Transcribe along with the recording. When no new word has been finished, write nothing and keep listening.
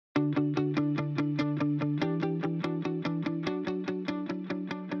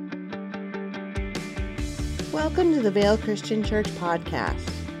Welcome to the Vale Christian Church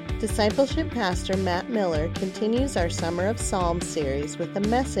podcast. Discipleship Pastor Matt Miller continues our Summer of Psalms series with a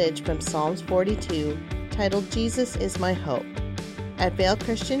message from Psalms 42 titled Jesus is My Hope. At Vale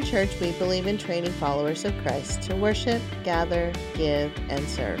Christian Church, we believe in training followers of Christ to worship, gather, give, and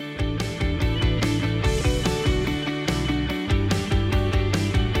serve.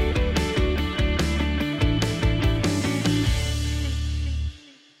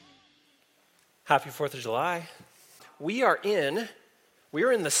 Happy 4th of July. We are in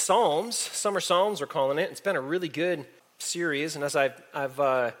the Psalms, Summer Psalms we're calling it. It's been a really good series, and as I've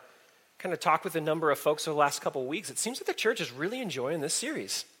kind of talked with a number of folks over the last couple of weeks, it seems like the church is really enjoying this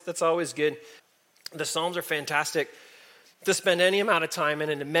series. That's always good. The Psalms are fantastic to spend any amount of time in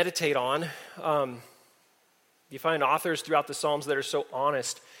and to meditate on. You find authors throughout the Psalms that are so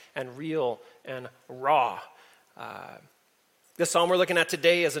honest and real and raw. The psalm we're looking at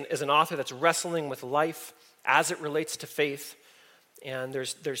today is an author that's wrestling with life as it relates to faith, and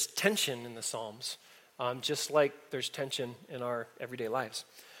there's tension in the Psalms, just like there's tension in our everyday lives.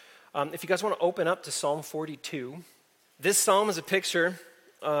 If you guys want to open up to Psalm 42, this psalm is a picture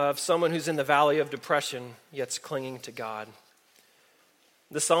of someone who's in the valley of depression, yet's clinging to God.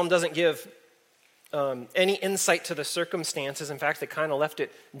 The psalm doesn't give any insight to the circumstances. In fact, they kind of left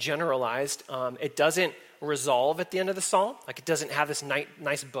it generalized. It doesn't resolve at the end of the psalm. Like, it doesn't have this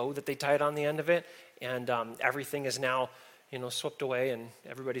nice bow that they tied on the end of it, and everything is now, swept away and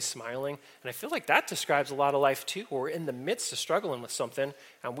everybody's smiling. And I feel like that describes a lot of life too. We're in the midst of struggling with something,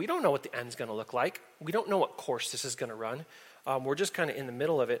 and we don't know what the end's going to look like. We don't know what course this is going to run. We're just kind of in the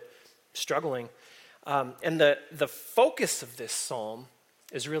middle of it, struggling. And the focus of this psalm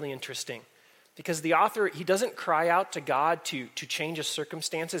is really interesting. Because the author, he doesn't cry out to God to change his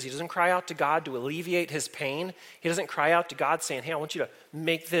circumstances. He doesn't cry out to God to alleviate his pain. He doesn't cry out to God saying, hey, I want you to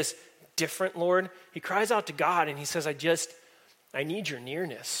make this different, Lord. He cries out to God and he says, I need your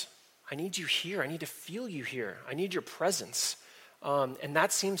nearness. I need you here. I need to feel you here. I need your presence. And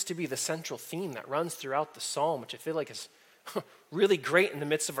that seems to be the central theme that runs throughout the psalm, which I feel like is really great in the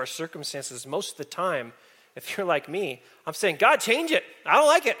midst of our circumstances. Most of the time, if you're like me, I'm saying, God, change it. I don't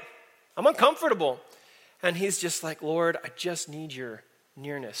like it. I'm uncomfortable. And he's just like, Lord, I just need your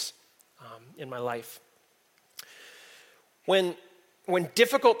nearness in my life. When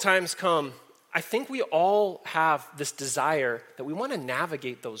difficult times come, I think we all have this desire that we want to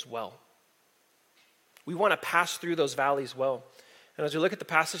navigate those well. We want to pass through those valleys well. And as we look at the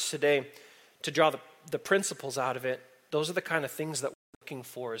passage today, to draw the principles out of it, those are the kind of things that we're looking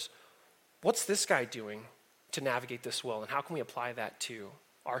for is, what's this guy doing to navigate this well? And how can we apply that to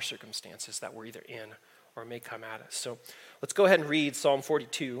our circumstances that we're either in or may come at us? So let's go ahead and read Psalm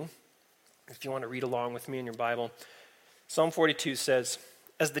 42. If you want to read along with me in your Bible. Psalm 42 says,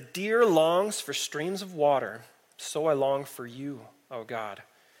 as the deer longs for streams of water, so I long for you, O God.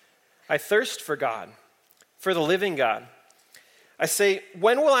 I thirst for God, for the living God. I say,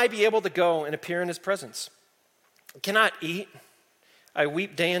 when will I be able to go and appear in his presence? I cannot eat. I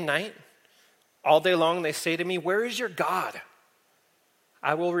weep day and night. All day long they say to me, where is your God?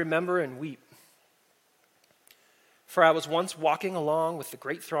 I will remember and weep. For I was once walking along with the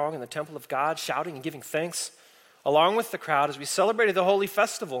great throng in the temple of God, shouting and giving thanks, along with the crowd as we celebrated the holy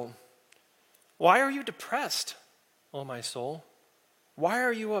festival. Why are you depressed, O my soul? Why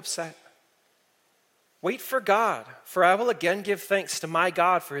are you upset? Wait for God, for I will again give thanks to my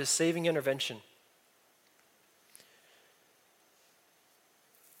God for his saving intervention.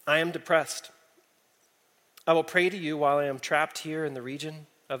 I am depressed. I will pray to you while I am trapped here in the region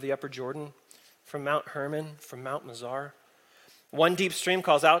of the upper Jordan, from Mount Hermon, from Mount Mizar. One deep stream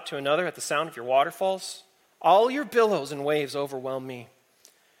calls out to another at the sound of your waterfalls. All your billows and waves overwhelm me.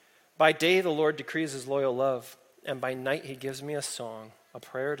 By day the Lord decrees his loyal love, and by night he gives me a song, a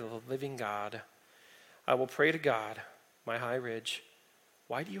prayer to the living God. I will pray to God, my high ridge.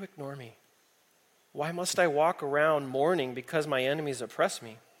 Why do you ignore me? Why must I walk around mourning because my enemies oppress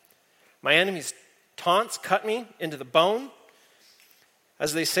me? My enemies' taunts cut me into the bone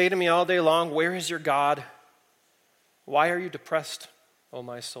as they say to me all day long, where is your God? Why are you depressed, O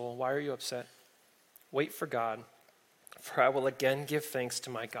my soul? Why are you upset? Wait for God, for I will again give thanks to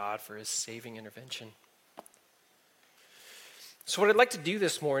my God for his saving intervention. So what I'd like to do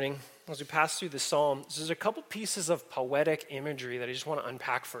this morning as we pass through the psalm is there's a couple pieces of poetic imagery that I just want to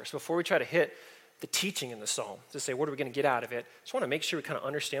unpack first before we try to hit the teaching in the psalm, to say, what are we going to get out of it? Just want to make sure we kind of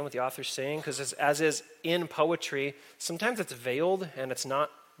understand what the author's saying, because as is in poetry, sometimes it's veiled and it's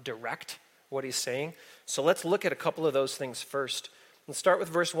not direct what he's saying. So let's look at a couple of those things first. Let's start with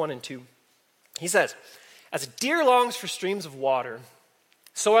verse 1 and 2. He says, as a deer longs for streams of water,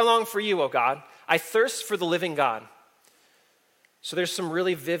 so I long for you, O God. I thirst for the living God. So there's some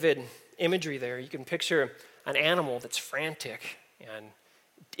really vivid imagery there. You can picture an animal that's frantic and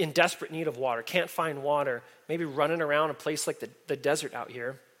in desperate need of water, can't find water, maybe running around a place like the desert out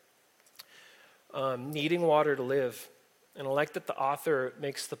here, needing water to live. And I like that the author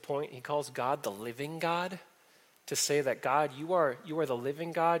makes the point, he calls God the living God, to say that God, you are the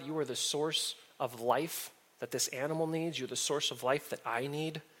living God, you are the source of life that this animal needs, you're the source of life that I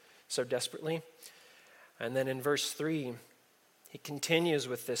need so desperately. And then in verse 3, he continues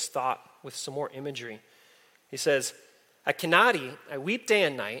with this thought, with some more imagery. He says, I cannot eat, I weep day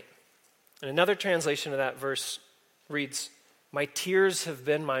and night. And another translation of that verse reads, my tears have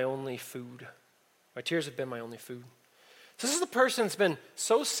been my only food. My tears have been my only food. So this is the person that's been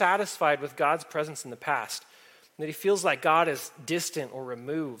so satisfied with God's presence in the past that he feels like God is distant or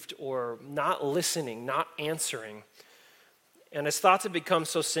removed or not listening, not answering. And his thoughts have become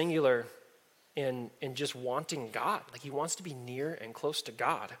so singular in just wanting God. Like he wants to be near and close to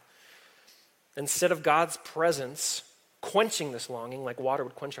God. Instead of God's presence quenching this longing like water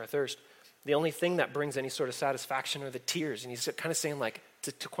would quench our thirst, the only thing that brings any sort of satisfaction are the tears. And he's kind of saying like,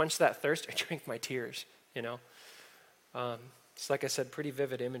 to quench that thirst, I drink my tears, you know. It's like I said, pretty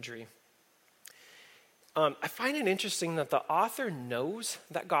vivid imagery. I find it interesting that the author knows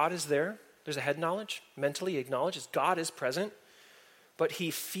that God is there. There's a head knowledge, mentally acknowledges God is present, but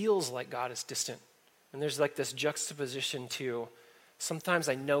he feels like God is distant. And there's like this juxtaposition to, sometimes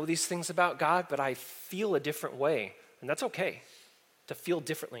I know these things about God, but I feel a different way. And that's okay, to feel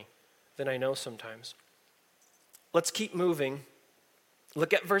differently than I know sometimes. Let's keep moving.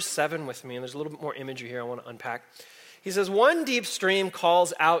 Look at verse 7 with me, and there's a little bit more imagery here I want to unpack. He says, one deep stream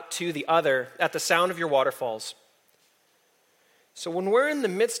calls out to the other at the sound of your waterfalls. So when we're in the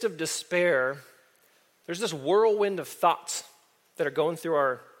midst of despair, there's this whirlwind of thoughts that are going through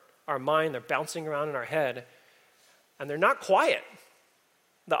our mind. They're bouncing around in our head, and they're not quiet.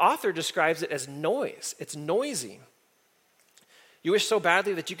 The author describes it as noise. It's noisy. You wish so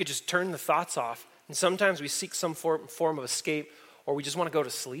badly that you could just turn the thoughts off, and sometimes we seek some form of escape, or we just want to go to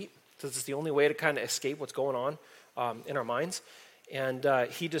sleep, because it's the only way to kind of escape what's going on in our minds. And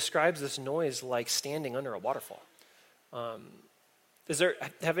he describes this noise like standing under a waterfall. Have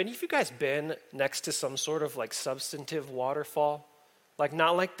any of you guys been next to some sort of like substantive waterfall? Like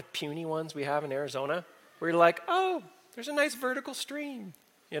not like the puny ones we have in Arizona, where you're like, oh, there's a nice vertical stream,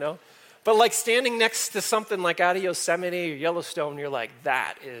 you know? But like standing next to something like out of Yosemite or Yellowstone, you're like,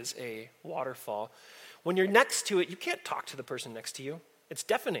 that is a waterfall. When you're next to it, you can't talk to the person next to you. It's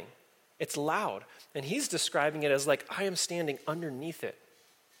deafening. It's loud. And he's describing it as like, I am standing underneath it.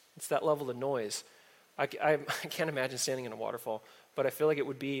 It's that level of noise. I can't imagine standing in a waterfall, but I feel like it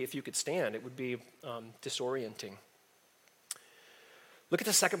would be, if you could stand, it would be disorienting. Look at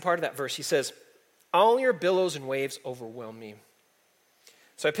the second part of that verse. He says, all your billows and waves overwhelm me.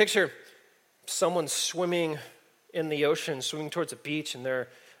 So I picture someone swimming in the ocean, swimming towards a beach, and they're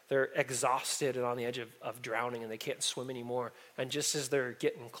exhausted and on the edge of drowning, and they can't swim anymore. And just as they're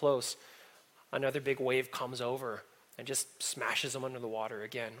getting close, another big wave comes over and just smashes them under the water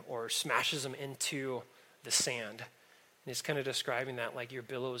again, or smashes them into the sand. And he's kind of describing that like your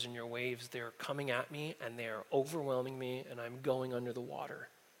billows and your waves, they're coming at me and they're overwhelming me, and I'm going under the water.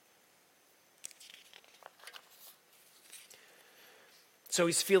 So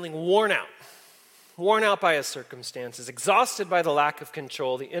he's feeling worn out by his circumstances, exhausted by the lack of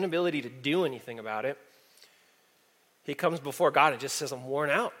control, the inability to do anything about it. He comes before God and just says, I'm worn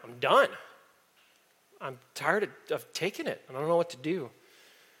out. I'm done. I'm tired of taking it. I don't know what to do.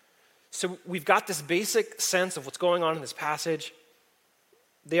 So we've got this basic sense of what's going on in this passage.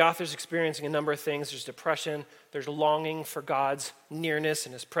 The author's experiencing a number of things. There's depression. There's longing for God's nearness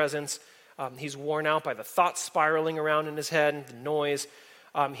and his presence. He's worn out by the thoughts spiraling around in his head and the noise.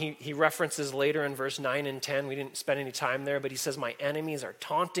 He references later in verse 9 and 10, we didn't spend any time there, but he says, my enemies are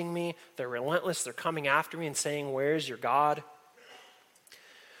taunting me. They're relentless. They're coming after me and saying, where's your God?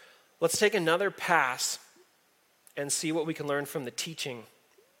 Let's take another pass and see what we can learn from the teaching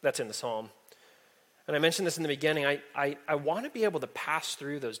that's in the psalm. And I mentioned this in the beginning. I want to be able to pass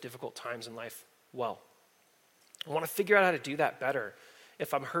through those difficult times in life well. I want to figure out how to do that better.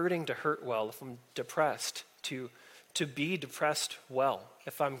 If I'm hurting, to hurt well. If I'm depressed, to be depressed well.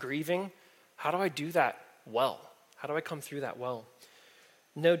 If I'm grieving, how do I do that well? How do I come through that well?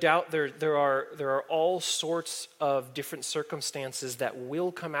 No doubt there are all sorts of different circumstances that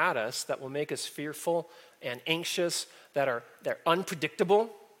will come at us that will make us fearful and anxious, they're unpredictable,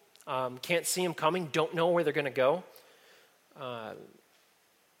 can't see them coming, don't know where they're going to go.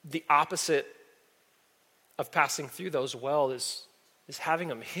 The opposite of passing through those well is is having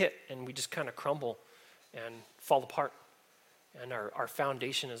them hit and we just kind of crumble and fall apart. And our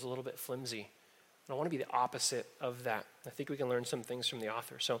foundation is a little bit flimsy. And I want to be the opposite of that. I think we can learn some things from the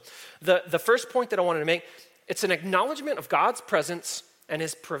author. So the first point that I wanted to make, it's an acknowledgement of God's presence and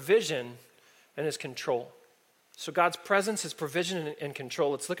his provision and his control. So God's presence, his provision, and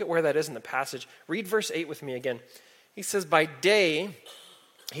control. Let's look at where that is in the passage. Read verse 8 with me again. He says, by day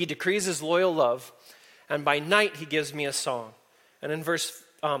he decrees his loyal love, and by night he gives me a song. And in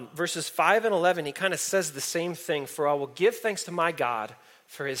verses 5 and 11, he kind of says the same thing. For I will give thanks to my God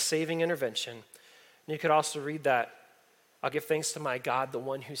for his saving intervention. And you could also read that, I'll give thanks to my God, the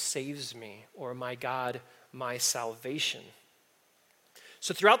one who saves me, or my God, my salvation.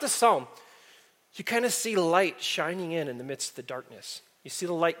 So throughout the psalm, you kind of see light shining in the midst of the darkness. You see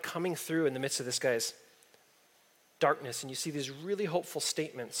the light coming through in the midst of this guy's darkness, and you see these really hopeful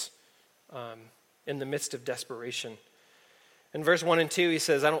statements in the midst of desperation. In verse 1 and 2, he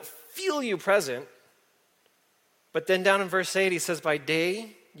says, I don't feel you present. But then down in verse 8, he says, by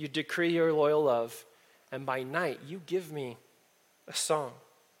day you decree your loyal love, and by night you give me a song.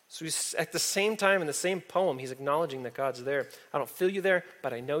 So he's at the same time in the same poem, he's acknowledging that God's there. I don't feel you there,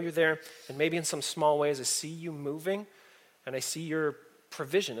 but I know you're there. And maybe in some small ways I see you moving, and I see your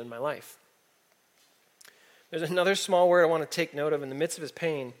provision in my life. There's another small word I want to take note of. In the midst of his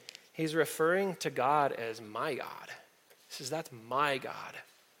pain, he's referring to God as my God. He says, that's my God.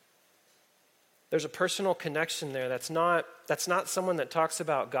 There's a personal connection there. That's not someone that talks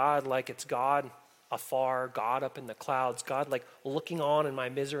about God like it's God afar, God up in the clouds, God like looking on in my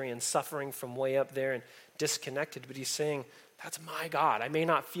misery and suffering from way up there and disconnected. But he's saying, that's my God. I may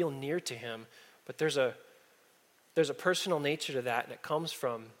not feel near to him, but there's a personal nature to that, and it comes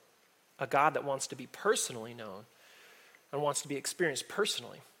from a God that wants to be personally known and wants to be experienced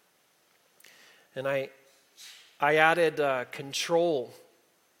personally. And I added control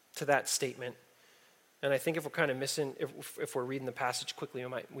to that statement. And I think if we're kind of missing, if we're reading the passage quickly,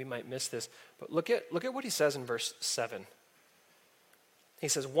 we might miss this. But look at what he says in verse 7. He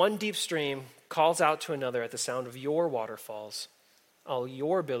says, one deep stream calls out to another at the sound of your waterfalls. All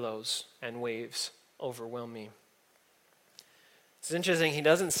your billows and waves overwhelm me. It's interesting. He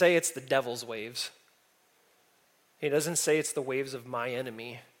doesn't say it's the devil's waves. He doesn't say it's the waves of my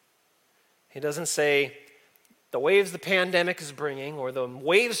enemy. He doesn't say the waves the pandemic is bringing, or the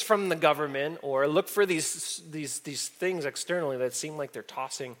waves from the government, or look for these things externally that seem like they're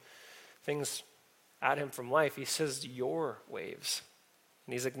tossing things at him from life. He says, your waves.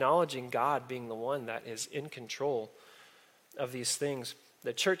 And he's acknowledging God being the one that is in control of these things.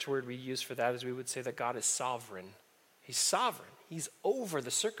 The church word we use for that is we would say that God is sovereign. He's sovereign. He's over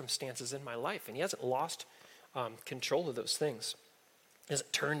the circumstances in my life, and he hasn't lost control of those things. He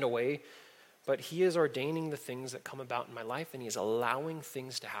hasn't turned away. But he is ordaining the things that come about in my life, and he is allowing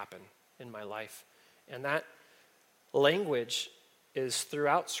things to happen in my life. And that language is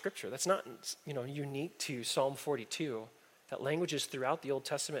throughout Scripture. That's not unique to Psalm 42. That language is throughout the Old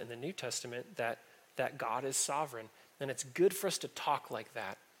Testament and the New Testament, that God is sovereign. And it's good for us to talk like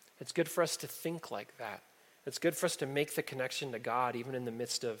that. It's good for us to think like that. It's good for us to make the connection to God even in the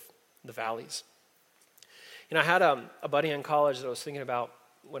midst of the valleys. I had a buddy in college that I was thinking about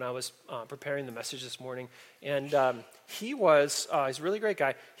when I was preparing the message this morning, and he's a really great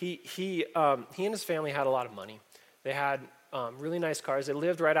guy. He and his family had a lot of money. They had really nice cars. They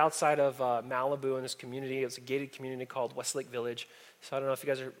lived right outside of Malibu in this community. It was a gated community called Westlake Village. So I don't know if you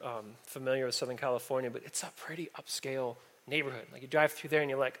guys are familiar with Southern California, but it's a pretty upscale neighborhood. Like you drive through there and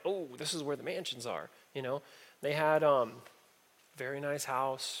you're like, oh, this is where the mansions are. They had very nice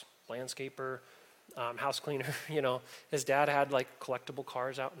house, landscaper, house cleaner. His dad had like collectible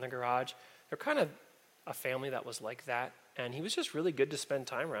cars out in the garage. They're kind of a family that was like that, and he was just really good to spend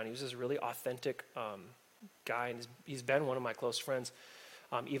time around. He was this really authentic guy, and he's been one of my close friends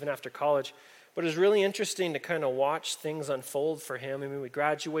even after college. But it was really interesting to kind of watch things unfold for him. I mean, we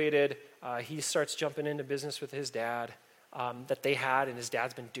graduated. He starts jumping into business with his dad that they had, and his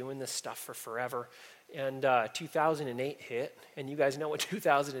dad's been doing this stuff for forever. And 2008 hit, and you guys know what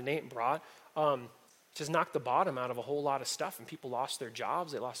 2008 brought. Just knocked the bottom out of a whole lot of stuff, and people lost their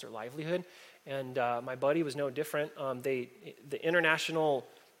jobs, they lost their livelihood, and my buddy was no different. The international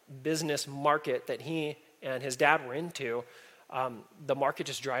business market that he and his dad were into, the market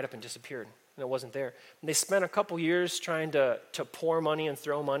just dried up and disappeared, and it wasn't there. And they spent a couple years trying to pour money and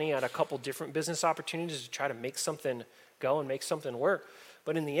throw money at a couple different business opportunities to try to make something go and make something work.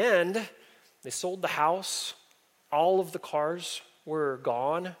 But in the end, they sold the house, all of the cars were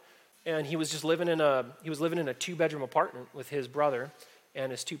gone, and he was just living in a 2-bedroom apartment with his brother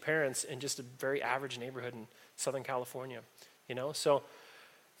and his two parents in just a very average neighborhood in Southern California. So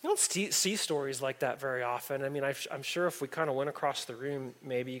you don't see stories like that very often. I mean, I'm sure if we kind of went across the room,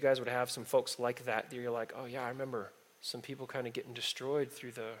 maybe you guys would have some folks like that you're like, oh yeah, I remember some people kind of getting destroyed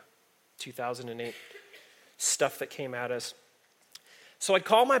through the 2008 stuff that came at us. So I'd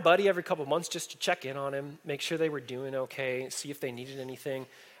call my buddy every couple months just to check in on him, make sure they were doing okay, see if they needed anything.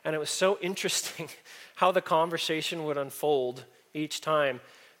 And it was so interesting how the conversation would unfold each time,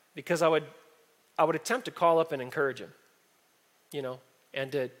 because I would attempt to call up and encourage him,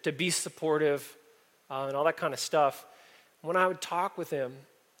 and to be supportive and all that kind of stuff. When I would talk with him,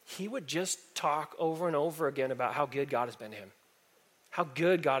 he would just talk over and over again about how good God has been to him, how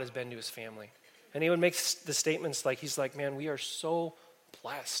good God has been to his family. And he would make the statements like, he's like, man, we are so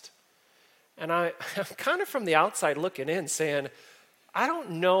blessed. And I'm kind of from the outside looking in saying, I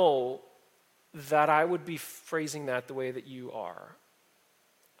don't know that I would be phrasing that the way that you are.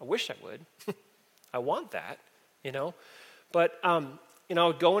 I wish I would. I want that, But, I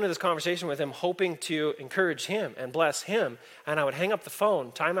would go into this conversation with him hoping to encourage him and bless him. And I would hang up the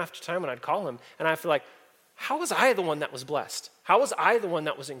phone time after time when I'd call him. And I'd feel like, how was I the one that was blessed? How was I the one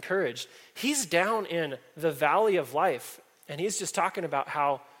that was encouraged? He's down in the valley of life. And he's just talking about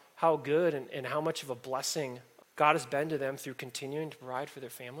how good and how much of a blessing God has been to them through continuing to provide for their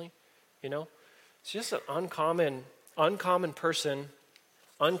family. It's just an uncommon person,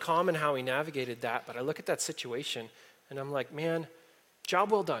 uncommon how he navigated that. But I look at that situation and I'm like, man,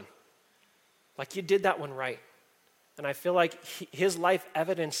 job well done. Like you did that one right. And I feel like his life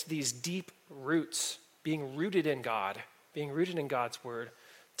evidenced these deep roots, being rooted in God, being rooted in God's word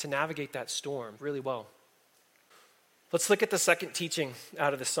to navigate that storm really well. Let's look at the second teaching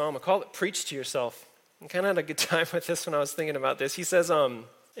out of the psalm. I call it preach to yourself. I kind of had a good time with this when I was thinking about this. He says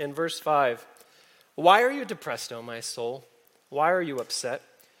in verse 5, why are you depressed, O my soul? Why are you upset?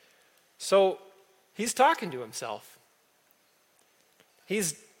 So he's talking to himself.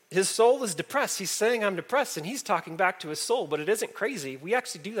 His soul is depressed. He's saying, I'm depressed, and he's talking back to his soul, but it isn't crazy. We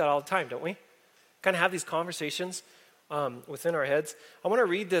actually do that all the time, don't we? Kind of have these conversations within our heads. I want to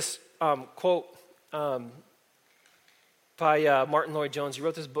read this quote by Martin Lloyd Jones. He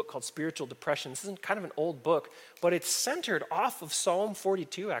wrote this book called Spiritual Depression. This is kind of an old book, but it's centered off of Psalm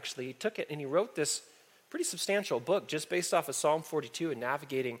 42, actually. He took it and he wrote this pretty substantial book just based off of Psalm 42 and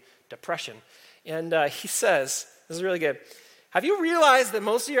navigating depression. And he says, this is really good, have you realized that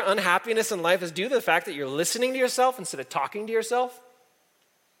most of your unhappiness in life is due to the fact that you're listening to yourself instead of talking to yourself?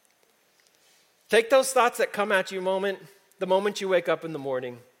 Take those thoughts that come at you the moment you wake up in the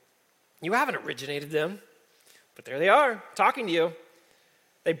morning. You haven't originated them, but there they are, talking to you.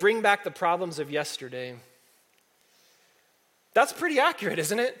 They bring back the problems of yesterday. That's pretty accurate,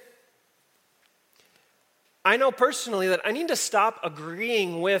 isn't it? I know personally that I need to stop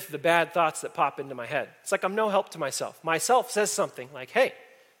agreeing with the bad thoughts that pop into my head. It's like I'm no help to myself. Myself says something like, hey,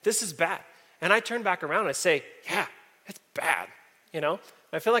 this is bad. And I turn back around and I say, yeah, it's bad.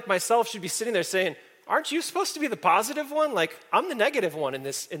 I feel like myself should be sitting there saying, aren't you supposed to be the positive one? Like, I'm the negative one in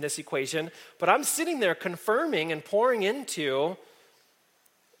this equation, but I'm sitting there confirming and pouring into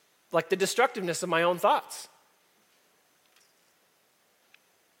like the destructiveness of my own thoughts.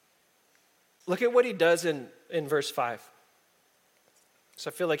 Look at what he does in verse 5. So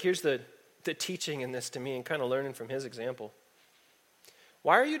I feel like here's the teaching in this to me and kind of learning from his example.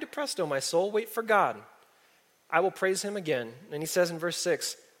 Why are you depressed, O my soul? Wait for God. I will praise him again. And he says in verse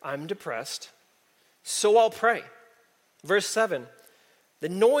 6, I'm depressed, so I'll pray. Verse 7, the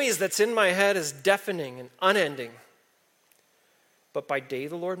noise that's in my head is deafening and unending. But by day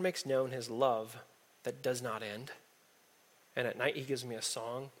the Lord makes known his love that does not end. And at night he gives me a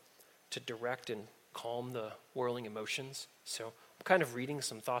song to direct and calm the whirling emotions. So I'm kind of reading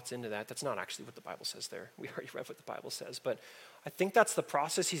some thoughts into that. That's not actually what the Bible says there. We already read what the Bible says. But I think that's the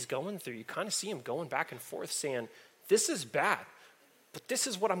process he's going through. You kind of see him going back and forth saying, this is bad, but this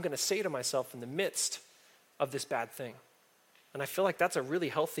is what I'm going to say to myself in the midst of this bad thing. And I feel like that's a really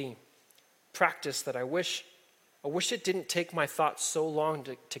healthy practice that I wish it didn't take my thoughts so long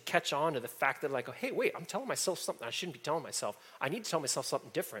to catch on to the fact that like, oh, hey, wait, I'm telling myself something I shouldn't be telling myself. I need to tell myself something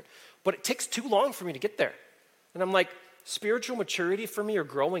different. But it takes too long for me to get there. And I'm like, spiritual maturity for me or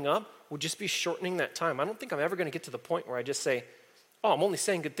growing up would just be shortening that time. I don't think I'm ever going to get to the point where I just say, oh, I'm only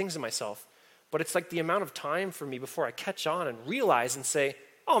saying good things to myself. But it's like the amount of time for me before I catch on and realize and say,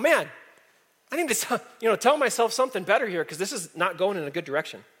 oh man, I need to tell myself something better here because this is not going in a good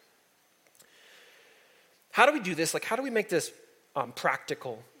direction. How do we do this? Like, how do we make this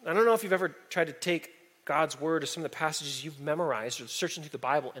practical? I don't know if you've ever tried to take God's word or some of the passages you've memorized or searching through the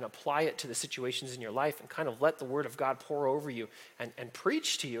Bible and apply it to the situations in your life and kind of let the word of God pour over you and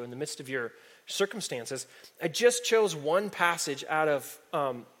preach to you in the midst of your circumstances. I just chose one passage out of,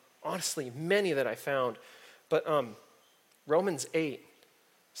 honestly, many that I found. But Romans 8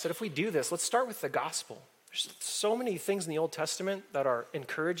 said if we do this, let's start with the gospel. There's so many things in the Old Testament that are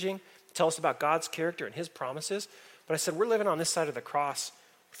encouraging, tell us about God's character and his promises. But I said, we're living on this side of the cross.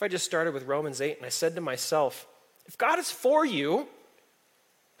 What if I just started with Romans 8 and I said to myself, if God is for you,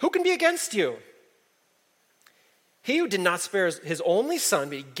 who can be against you? He who did not spare his only son,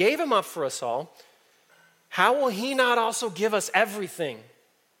 but he gave him up for us all, how will he not also give us everything?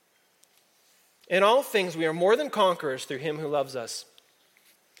 In all things we are more than conquerors through him who loves us.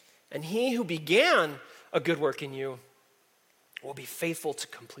 And he who began a good work in you will be faithful to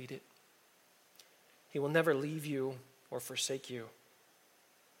complete it. He will never leave you or forsake you.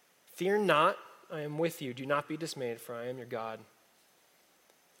 Fear not, I am with you. Do not be dismayed, for I am your God.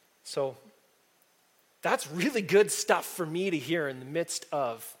 So that's really good stuff for me to hear in the midst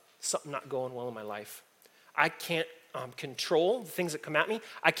of something not going well in my life. I can't control the things that come at me.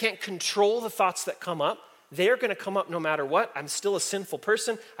 I can't control the thoughts that come up. They're going to come up no matter what. I'm still a sinful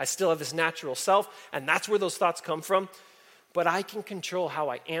person. I still have this natural self, and that's where those thoughts come from. But I can control how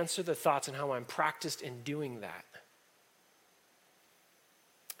I answer the thoughts and how I'm practiced in doing that.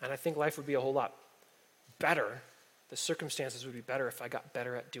 And I think life would be a whole lot better. The circumstances would be better if I got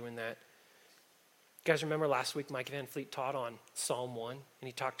better at doing that. You guys remember last week Mike Van Fleet taught on Psalm 1, and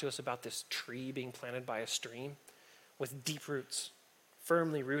he talked to us about this tree being planted by a stream with deep roots,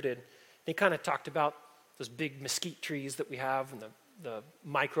 firmly rooted. And he kind of talked about those big mesquite trees that we have and the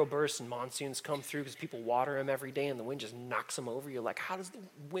microbursts and monsoons come through because people water them every day and the wind just knocks them over. You're like, how does the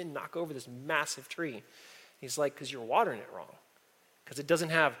wind knock over this massive tree? He's like, because you're watering it wrong. Because it doesn't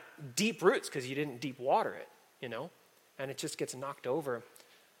have deep roots because you didn't deep water it, and it just gets knocked over.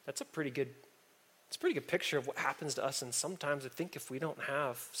 That's a pretty good picture of what happens to us. And sometimes I think if we don't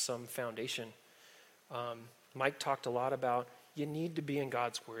have some foundation, Mike talked a lot about you need to be in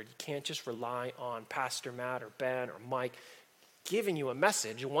God's word. You can't just rely on Pastor Matt or Ben or Mike giving you a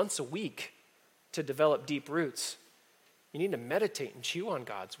message once a week to develop deep roots. You need to meditate and chew on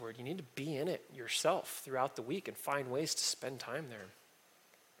God's word. You need to be in it yourself throughout the week and find ways to spend time there.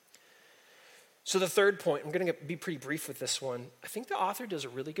 So the third point, I'm going to be pretty brief with this one. I think the author does a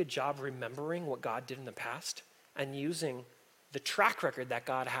really good job remembering what God did in the past and using the track record that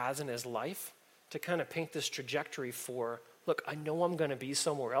God has in his life to kind of paint this trajectory for, look, I know I'm going to be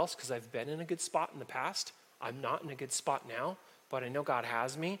somewhere else because I've been in a good spot in the past. I'm not in a good spot now, but I know God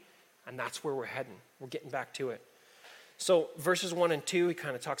has me, and that's where we're heading. We're getting back to it. So verses 1 and 2, he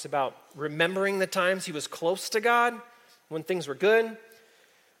kind of talks about remembering the times he was close to God when things were good.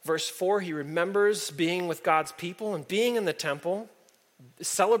 Verse 4, he remembers being with God's people and being in the temple,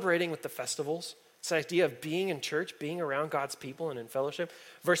 celebrating with the festivals. This idea of being in church, being around God's people and in fellowship.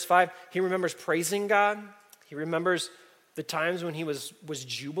 Verse 5, he remembers praising God. He remembers the times when he was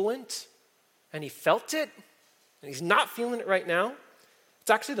jubilant and he felt it, and he's not feeling it right now. It's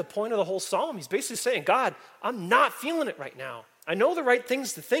actually the point of the whole psalm. He's basically saying, God, I'm not feeling it right now. I know the right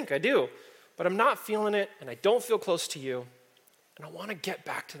things to think, I do, but I'm not feeling it, and I don't feel close to you. And I want to get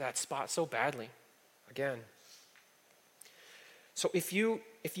back to that spot so badly again. So if you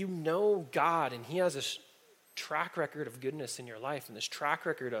know God and he has this track record of goodness in your life and this track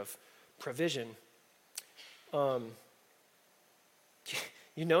record of provision, he'll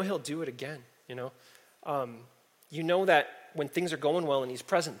do it again, you know that when things are going well and he's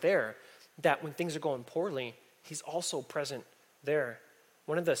present there, that when things are going poorly, he's also present there.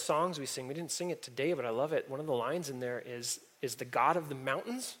 One of the songs we sing, we didn't sing it today, but I love it. One of the lines in there is the God of the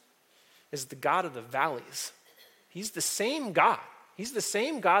mountains is the God of the valleys. He's the same God. He's the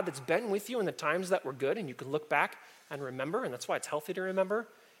same God that's been with you in the times that were good, and you can look back and remember, and that's why it's healthy to remember.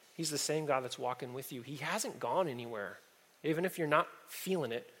 He's the same God that's walking with you. He hasn't gone anywhere, even if you're not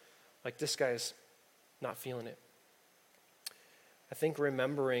feeling it, like this guy's not feeling it. I think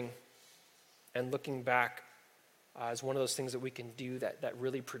remembering and looking back is one of those things that we can do that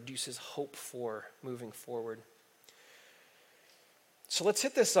really produces hope for moving forward. So let's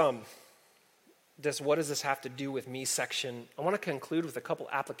hit this what does this have to do with me section. I want to conclude with a couple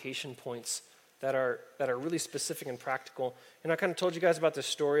application points that are really specific and practical. And I kind of told you guys about the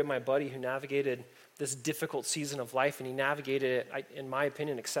story of my buddy who navigated this difficult season of life, and he navigated it, in my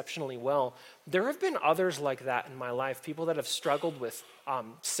opinion, exceptionally well. There have been others like that in my life, people that have struggled with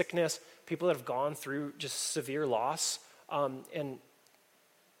sickness, people that have gone through just severe loss, and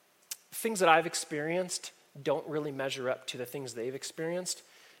things that I've experienced don't really measure up to the things they've experienced.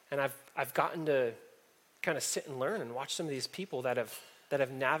 And I've gotten to kind of sit and learn and watch some of these people that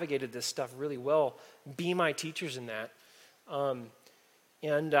have navigated this stuff really well be my teachers in that.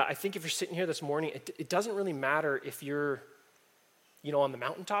 I think if you're sitting here this morning, it doesn't really matter if you're, on the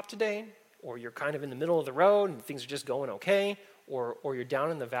mountaintop today, or you're kind of in the middle of the road and things are just going okay, or you're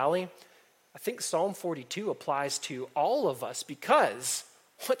down in the valley. I think Psalm 42 applies to all of us because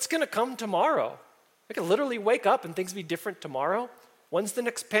what's going to come tomorrow? I could literally wake up and things be different tomorrow. When's the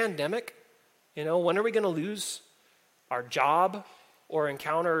next pandemic? When are we going to lose our job or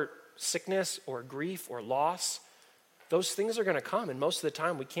encounter sickness or grief or loss? Those things are going to come, and most of the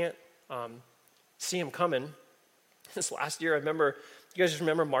time we can't see them coming. This last year, you guys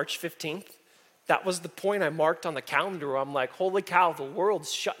remember March 15th? That was the point I marked on the calendar where I'm like, holy cow, the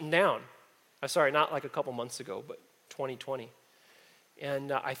world's shutting down. Sorry, not like a couple months ago, but 2020.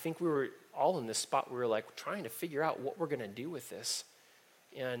 And I think we were all in this spot where we were like trying to figure out what we're going to do with this.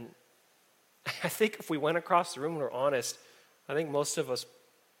 And I think if we went across the room and were honest, I think most of us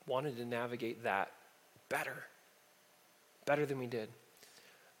wanted to navigate that better than we did.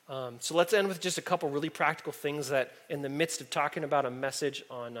 So let's end with just a couple really practical things that in the midst of talking about a message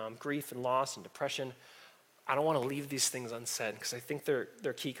on grief and loss and depression, I don't want to leave these things unsaid because I think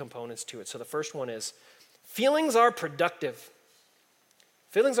they're key components to it. So the first one is feelings are productive.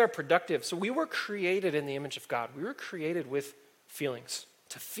 Feelings are productive. So we were created in the image of God. We were created with feelings,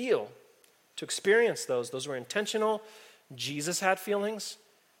 to feel, to experience those. Those were intentional. Jesus had feelings.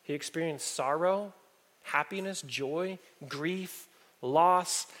 He experienced sorrow, happiness, joy, grief,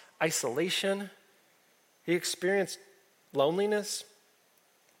 loss, isolation. He experienced loneliness.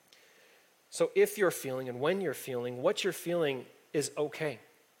 So if you're feeling and when you're feeling, what you're feeling is okay.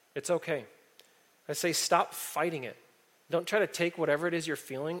 It's okay. I say stop fighting it. Don't try to take whatever it is you're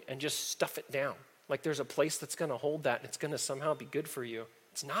feeling and just stuff it down. Like there's a place that's going to hold that and it's going to somehow be good for you.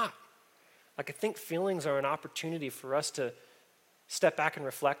 It's not. I think feelings are an opportunity for us to step back and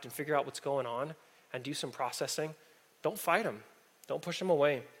reflect and figure out what's going on and do some processing. Don't fight them. Don't push them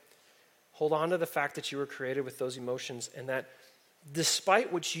away. Hold on to the fact that you were created with those emotions and that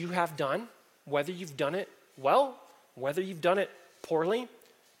despite what you have done, whether you've done it well, whether you've done it poorly,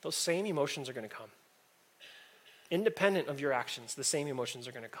 those same emotions are going to come. Independent of your actions, the same emotions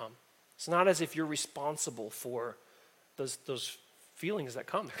are going to come. It's not as if you're responsible for those feelings that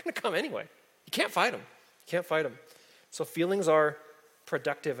come. They're going to come anyway. You can't fight them. You can't fight them. So feelings are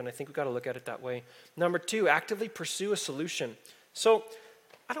productive, and I think we've got to look at it that way. Number 2, actively pursue a solution. So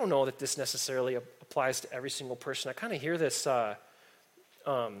I don't know that this necessarily applies to every single person. I kind of hear this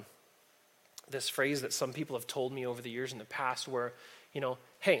this phrase that some people have told me over the years in the past where,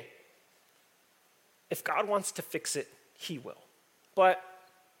 hey, if God wants to fix it, he will. But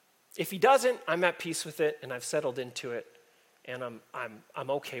if he doesn't, I'm at peace with it and I've settled into it and I'm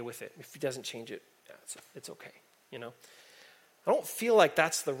okay with it. If he doesn't change it, yeah, it's okay, I don't feel like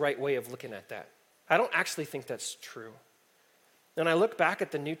that's the right way of looking at that. I don't actually think that's true. And I look back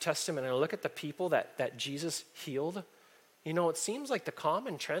at the New Testament and I look at the people that Jesus healed. It seems like the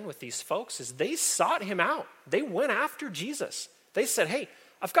common trend with these folks is they sought him out. They went after Jesus. They said, hey,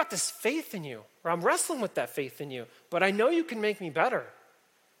 I've got this faith in you, or I'm wrestling with that faith in you, but I know you can make me better.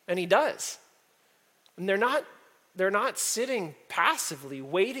 And he does. And they're not sitting passively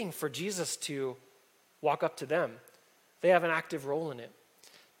waiting for Jesus to walk up to them. They have an active role in it.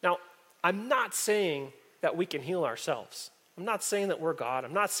 Now, I'm not saying that we can heal ourselves. I'm not saying that we're God.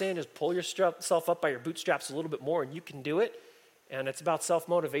 I'm not saying just pull yourself up by your bootstraps a little bit more and you can do it, and it's about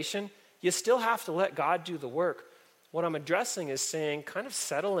self-motivation. You still have to let God do the work. What I'm addressing is saying kind of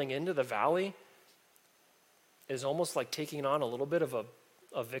settling into the valley is almost like taking on a little bit of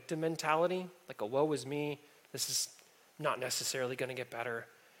a victim mentality, like a woe is me, this is not necessarily going to get better.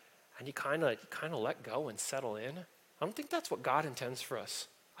 And you kind of let go and settle in. I don't think that's what God intends for us.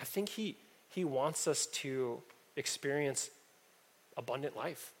 I think he wants us to experience abundant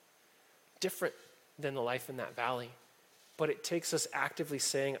life, different than the life in that valley. But it takes us actively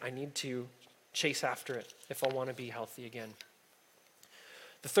saying, I need to chase after it if I want to be healthy again.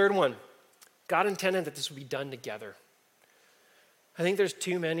 The third one, God intended that this would be done together. I think there's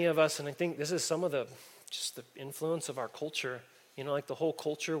too many of us, and I think this is some of the influence of our culture, like the whole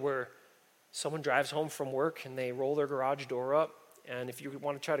culture where someone drives home from work and they roll their garage door up, and if you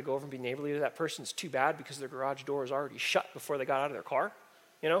want to try to go over and be neighborly to that person, it's too bad because their garage door is already shut before they got out of their car.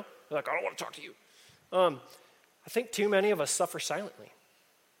 They're like, I don't want to talk to you. I think too many of us suffer silently.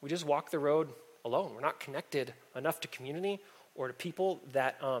 We just walk the road alone. We're not connected enough to community or to people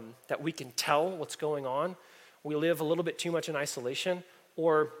that we can tell what's going on. We live a little bit too much in isolation,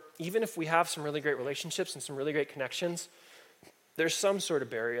 or even if we have some really great relationships and some really great connections, there's some sort of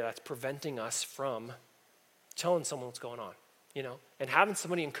barrier that's preventing us from telling someone what's going on, and having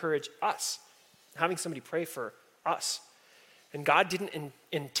somebody encourage us, having somebody pray for us. And God didn't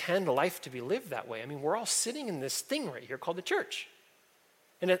intend life to be lived that way. I mean, we're all sitting in this thing right here called the church.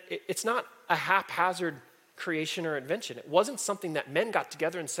 And it's not a haphazard creation or invention. It wasn't something that men got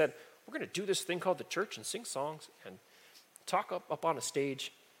together and said, we're going to do this thing called the church and sing songs and talk up on a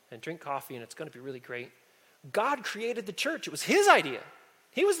stage and drink coffee, and it's going to be really great. God created the church. It was his idea.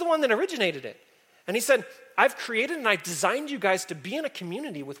 He was the one that originated it. And he said, I've created and I've designed you guys to be in a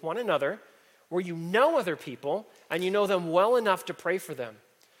community with one another where you know other people and you know them well enough to pray for them.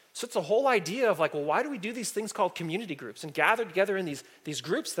 So it's a whole idea of like, well, why do we do these things called community groups and gather together in these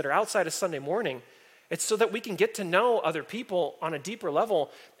groups that are outside of Sunday morning? It's so that we can get to know other people on a deeper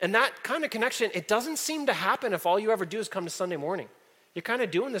level. And that kind of connection, it doesn't seem to happen if all you ever do is come to Sunday morning. You're kind of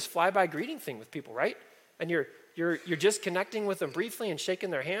doing this fly-by greeting thing with people, right? And you're just connecting with them briefly and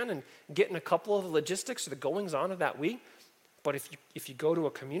shaking their hand and getting a couple of the logistics or the goings on of that week. But if you go to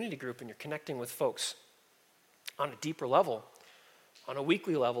a community group and you're connecting with folks on a deeper level, on a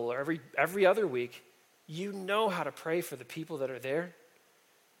weekly level, or every other week, you know how to pray for the people that are there,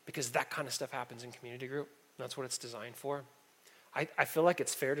 because that kind of stuff happens in community group. That's what it's designed for. I feel like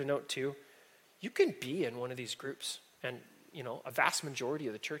it's fair to note too, you can be in one of these groups, and a vast majority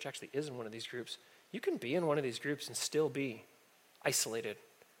of the church actually is in one of these groups. You can be in one of these groups and still be isolated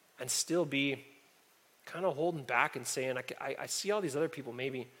and still be kind of holding back and saying, I see all these other people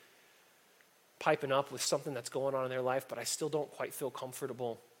maybe piping up with something that's going on in their life, but I still don't quite feel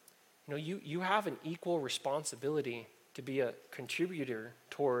comfortable. You have an equal responsibility to be a contributor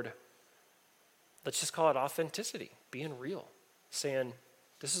toward, let's just call it authenticity, being real, saying,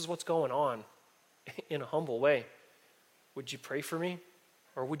 this is what's going on in a humble way. Would you pray for me?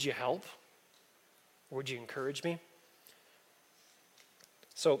 Or would you help? Or would you encourage me?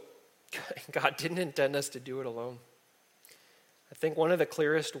 So God didn't intend us to do it alone. I think one of the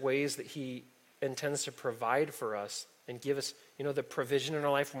clearest ways that he intends to provide for us and give us, the provision in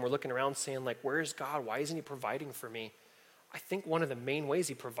our life when we're looking around saying, like, where is God? Why isn't he providing for me? I think one of the main ways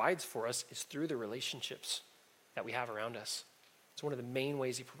he provides for us is through the relationships that we have around us. It's one of the main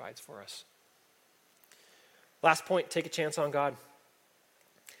ways he provides for us. Last point, take a chance on God.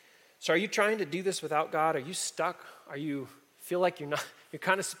 So are you trying to do this without God? Are you stuck? Are you feel like you're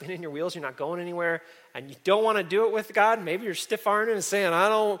kind of spinning your wheels, you're not going anywhere, and you don't want to do it with God? Maybe you're stiff-arming and saying, I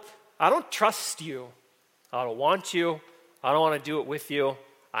don't trust you. I don't want you. I don't want to do it with you.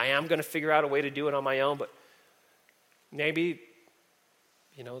 I am going to figure out a way to do it on my own, but maybe,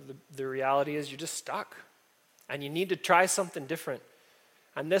 the reality is you're just stuck, and you need to try something different.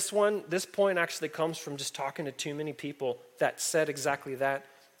 And this point actually comes from just talking to too many people that said exactly that.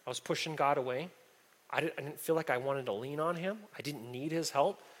 I was pushing God away. I didn't feel like I wanted to lean on him. I didn't need his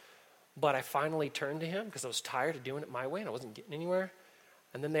help. But I finally turned to him because I was tired of doing it my way and I wasn't getting anywhere.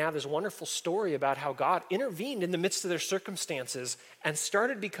 And then they have this wonderful story about how God intervened in the midst of their circumstances and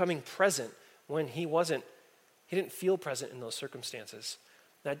started becoming present when he didn't feel present in those circumstances.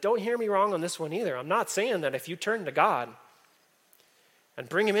 Now, don't hear me wrong on this one either. I'm not saying that if you turn to God and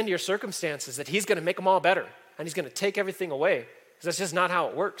bring him into your circumstances that he's going to make them all better and he's going to take everything away, because that's just not how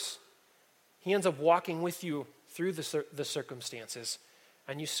it works. He ends up walking with you through the circumstances,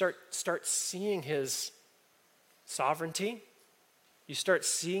 and you start seeing his sovereignty. You start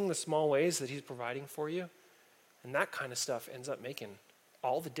seeing the small ways that he's providing for you, and that kind of stuff ends up making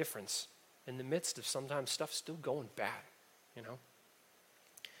all the difference in the midst of sometimes stuff still going bad, I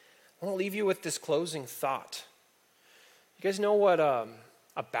want to leave you with this closing thought. You guys know what a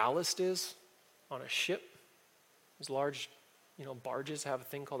ballast is on a ship? These large, barges have a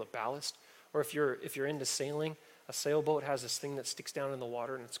thing called a ballast. Or if you're into sailing, a sailboat has this thing that sticks down in the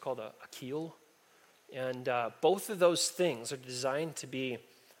water, and it's called a keel. And both of those things are designed to be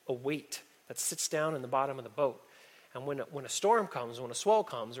a weight that sits down in the bottom of the boat. And when a storm comes, when a swell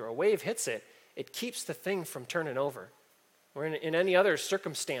comes, or a wave hits it, it keeps the thing from turning over. Or in any other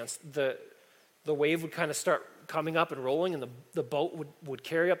circumstance, the wave would kind of start coming up and rolling, and the boat would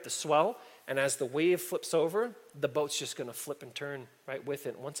carry up the swell. And as the wave flips over, the boat's just going to flip and turn right with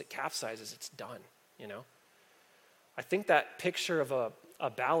it. And once it capsizes, it's done, I think that picture of a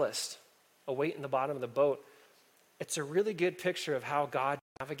ballast, a weight in the bottom of the boat, it's a really good picture of how God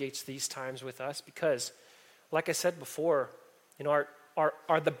navigates these times with us. Because, like I said before,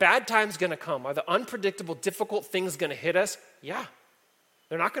 are the bad times going to come? Are the unpredictable, difficult things going to hit us? Yeah.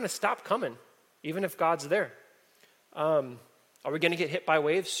 They're not going to stop coming, even if God's there. Are we going to get hit by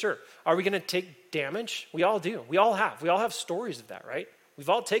waves? Sure. Are we going to take damage? We all do. We all have. We all have stories of that, right? We've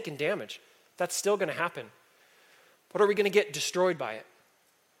all taken damage. That's still going to happen. But are we going to get destroyed by it?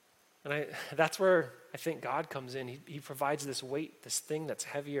 And that's where I think God comes in. He provides this weight, this thing that's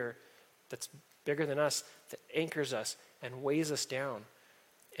heavier, that's bigger than us, that anchors us and weighs us down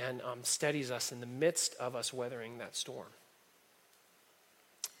and steadies us in the midst of us weathering that storm.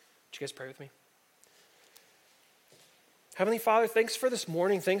 Would you guys pray with me? Heavenly Father, thanks for this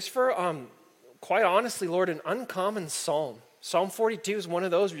morning. Thanks for, quite honestly, Lord, an uncommon psalm. Psalm 42 is one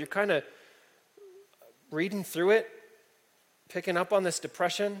of those where you're kind of reading through it, picking up on this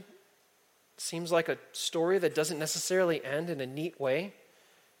depression. Seems like a story that doesn't necessarily end in a neat way.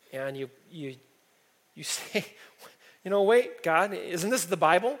 And you say, wait, God, isn't this the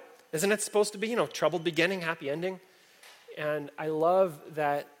Bible? Isn't it supposed to be, troubled beginning, happy ending? And I love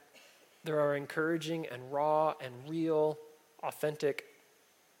that there are encouraging and raw and real, authentic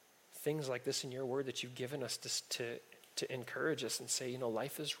things like this in your word that you've given us to encourage us and say,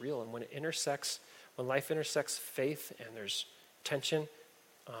 life is real. And when life intersects faith and there's tension,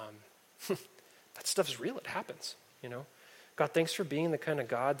 that stuff is real. It happens, God, thanks for being the kind of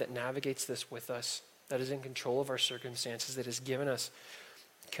God that navigates this with us, that is in control of our circumstances, that has given us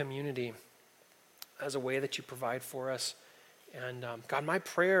community as a way that you provide for us. And God, my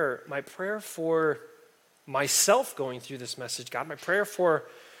prayer for myself going through this message, God, my prayer for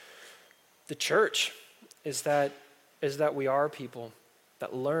the church is that we are people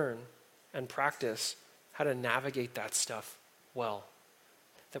that learn and practice how to navigate that stuff well.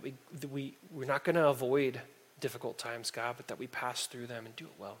 That we're not going to avoid difficult times, God, but that we pass through them and do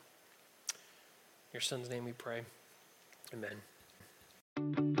it well. In your Son's name we pray. Amen.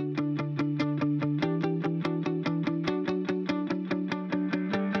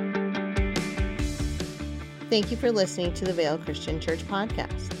 Thank you for listening to the Vale Christian Church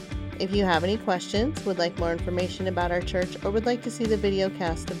podcast. If you have any questions, would like more information about our church, or would like to see the video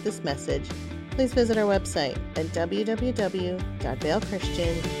cast of this message, please visit our website at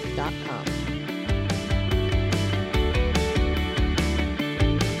www.valechristian.com.